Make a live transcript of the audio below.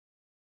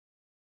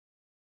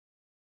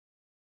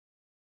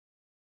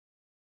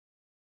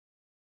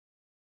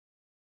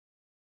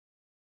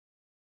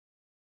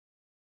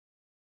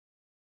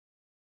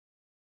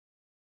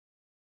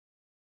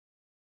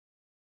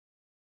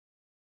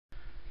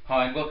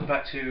Hi and welcome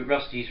back to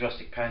Rusty's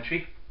Rustic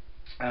Pantry.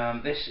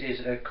 This is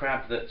a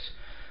crab that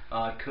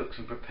I cooked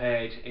and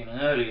prepared in an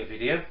earlier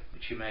video,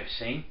 which you may have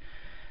seen,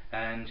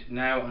 and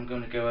now I'm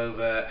going to go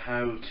over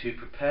how to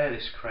prepare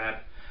this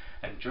crab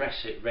and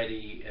dress it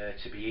ready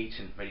to be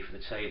eaten, ready for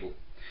the table.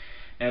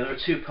 Now there are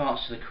two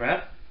parts to the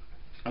crab,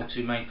 or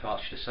two main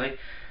parts should I say.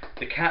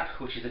 The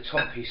cap, which is the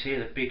top piece here,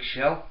 the big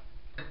shell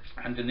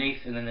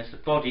underneath, and then there's the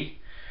body,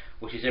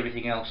 which is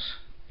everything else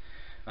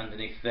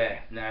underneath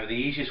there. Now the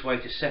easiest way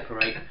to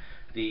separate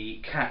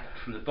the cap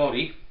from the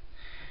body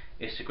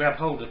is to grab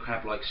hold of the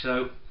crab like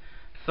so,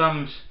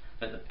 thumbs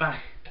at the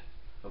back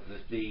of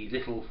the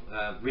little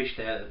ridge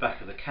there at the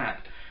back of the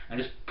cap,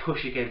 and just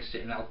push against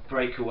it, and that'll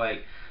break away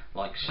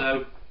like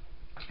so,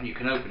 and you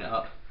can open it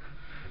up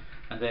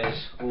and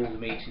there's all the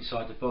meat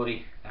inside the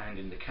body and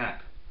in the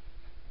cap.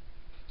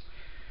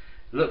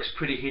 Looks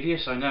pretty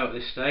hideous, I know, at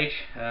this stage.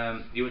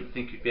 You wouldn't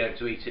think you'd be able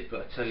to eat it,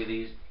 but I tell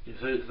you,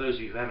 those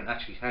of you who haven't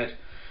actually had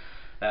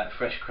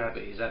fresh crab,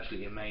 it is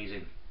absolutely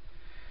amazing.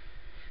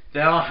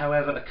 There are,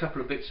 however, a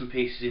couple of bits and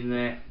pieces in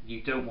there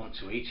you don't want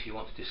to eat, you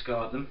want to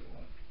discard them.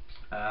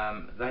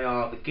 They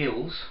are the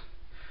gills,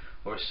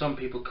 or as some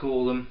people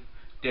call them,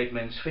 dead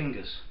men's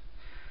fingers.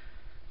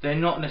 They're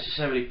not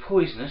necessarily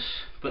poisonous,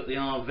 but they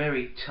are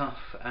very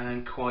tough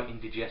and quite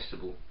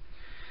indigestible.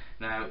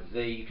 Now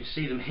you can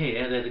see them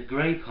here, they're the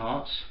grey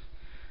parts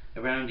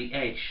around the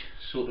edge,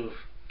 sort of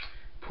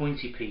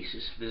pointy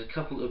pieces. There's a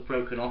couple that have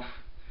broken off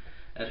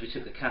as we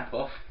took the cap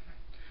off,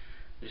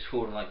 just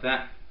fallen like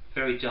that,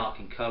 very dark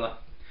in colour.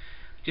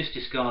 Just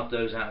discard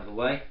those out of the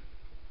way,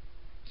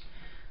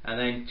 and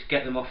then to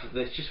get them off of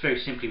this, just very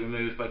simply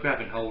removed by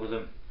grabbing hold of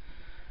them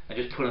and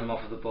just pulling them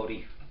off of the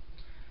body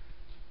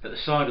at the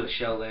side of the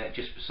shell there,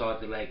 just beside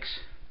the legs.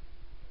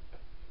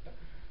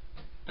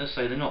 As I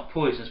say, they're not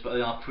poisonous, but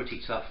they are pretty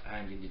tough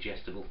and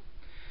indigestible.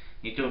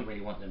 You don't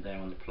really want them there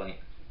on the plate.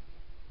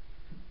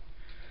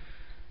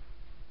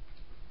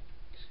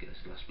 Just get this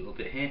last little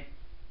bit here.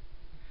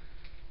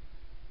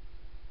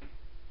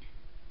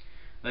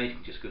 Then you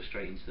can just go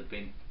straight into the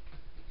bin.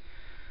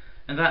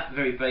 And that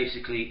very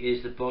basically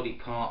is the body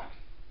part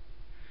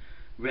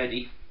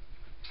ready.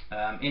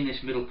 In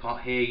this middle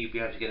part here, you'll be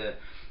able to get a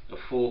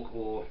fork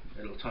or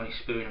a little tiny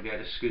spoon and be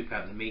able to scoop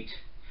out the meat.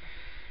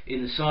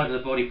 In the side of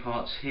the body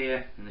parts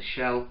here, in the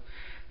shell,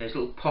 there's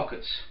little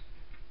pockets,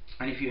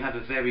 and if you have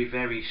a very,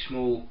 very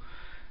small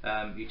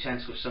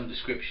utensil of some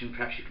description,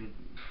 perhaps you can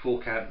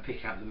fork out and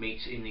pick out the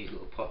meat in these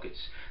little pockets.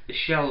 The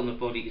shell on the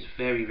body is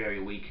very,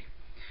 very weak,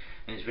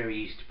 and it's very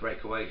easy to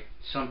break away.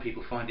 Some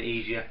people find it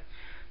easier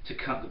to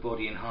cut the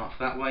body in half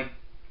that way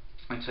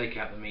and take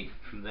out the meat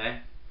from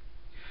there.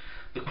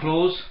 The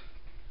claws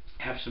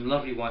have some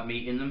lovely white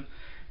meat in them.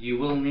 You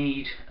will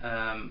need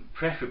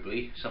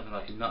preferably something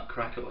like a nut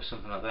cracker or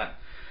something like that,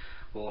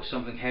 or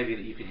something heavy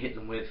that you can hit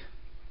them with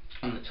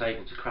on the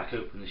table to crack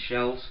open the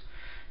shells.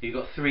 You've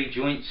got 3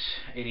 joints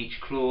in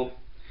each claw,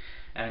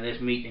 and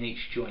there's meat in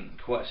each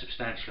joint, quite a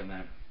substantial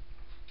amount.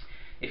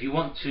 If you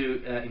want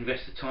to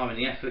invest the time and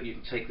the effort, you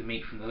can take the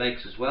meat from the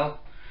legs as well.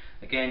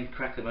 Again,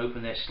 crack them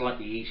open. They're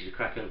slightly easier to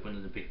crack open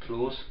than the big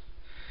claws,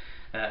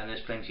 and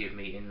there's plenty of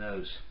meat in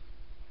those.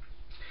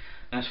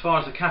 Now, as far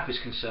as the cap is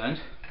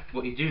concerned,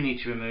 what you do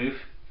need to remove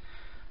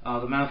are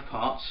the mouth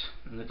parts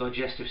and the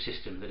digestive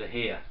system that are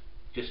here,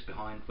 just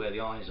behind where the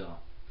eyes are.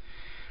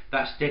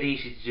 That's dead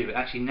easy to do. It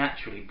actually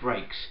naturally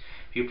breaks.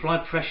 If you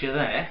apply pressure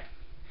there,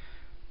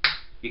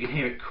 you can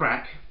hear it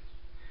crack,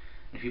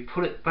 and if you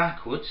pull it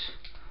backwards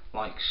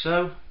like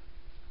so,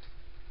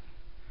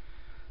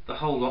 the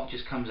whole lot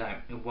just comes out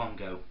in one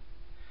go,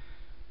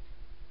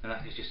 and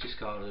that is just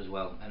discarded as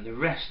well. And the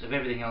rest of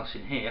everything else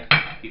in here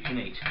you can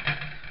eat.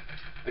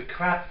 The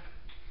cap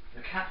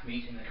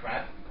meat in the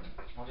crab,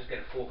 I'll just get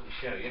a fork and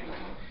show you,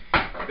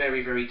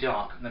 very, very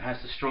dark, and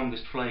has the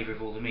strongest flavour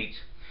of all the meat.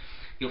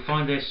 You'll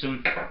find there's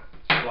some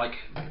like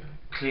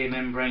clear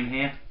membrane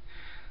here,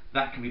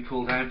 that can be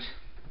pulled out,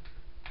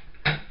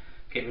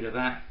 get rid of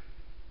that.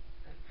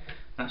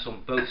 That's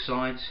on both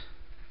sides,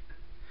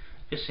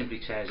 just simply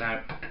tears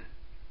out.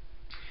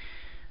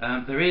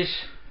 There is,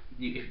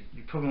 you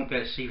probably won't be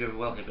able to see very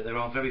well here, but there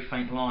are very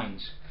faint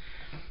lines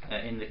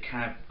in the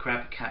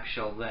crab cap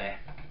shell there,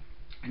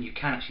 and you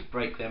can actually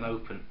break them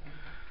open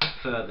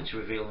further to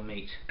reveal the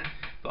meat,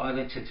 but I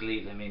then tend to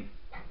leave them in.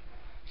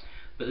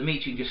 But the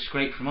meat you can just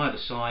scrape from either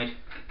side.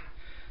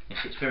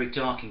 It's very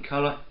dark in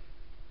colour.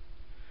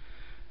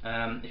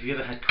 If you've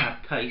ever had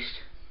crab paste,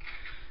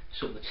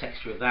 sort of the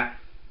texture of that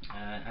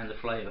and the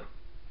flavour.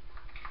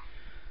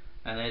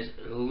 And there's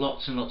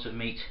lots and lots of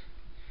meat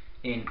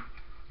in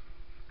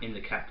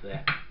the cap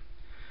there.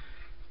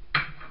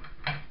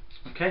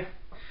 Okay,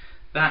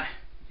 that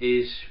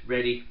is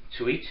ready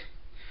to eat.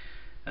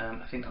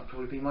 I think that'll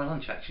probably be my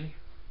lunch actually.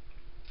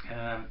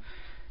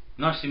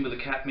 Nice thing with the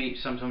cap meat,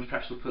 sometimes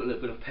perhaps we'll put a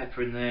little bit of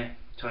pepper in there,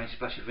 tiny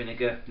splash of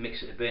vinegar,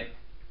 mix it a bit,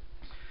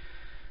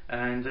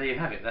 and there you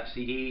have it. That's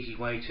the easy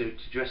way to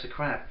dress a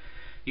crab.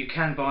 You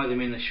can buy them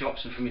in the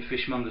shops and from your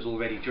fishmongers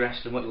already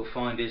dressed, and what you'll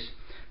find is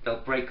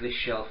they'll break this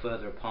shell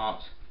further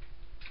apart.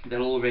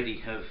 They'll already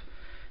have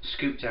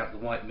scooped out the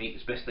white meat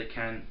as best they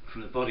can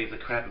from the body of the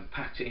crab and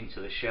packed it into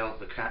the shell,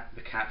 the cap,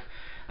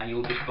 and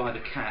you'll just buy the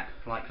cap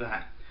like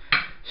that,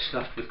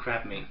 stuffed with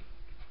crab meat.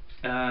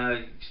 It's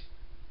a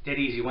dead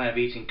easy way of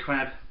eating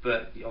crab,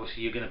 but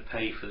obviously you're going to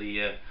pay for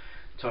the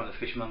time the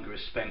fishmonger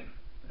has spent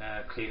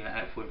cleaning it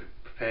out for you,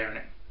 preparing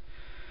it.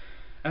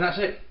 And that's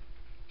it.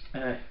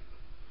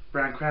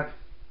 Brown crab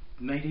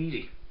made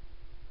easy.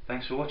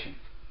 Thanks for watching.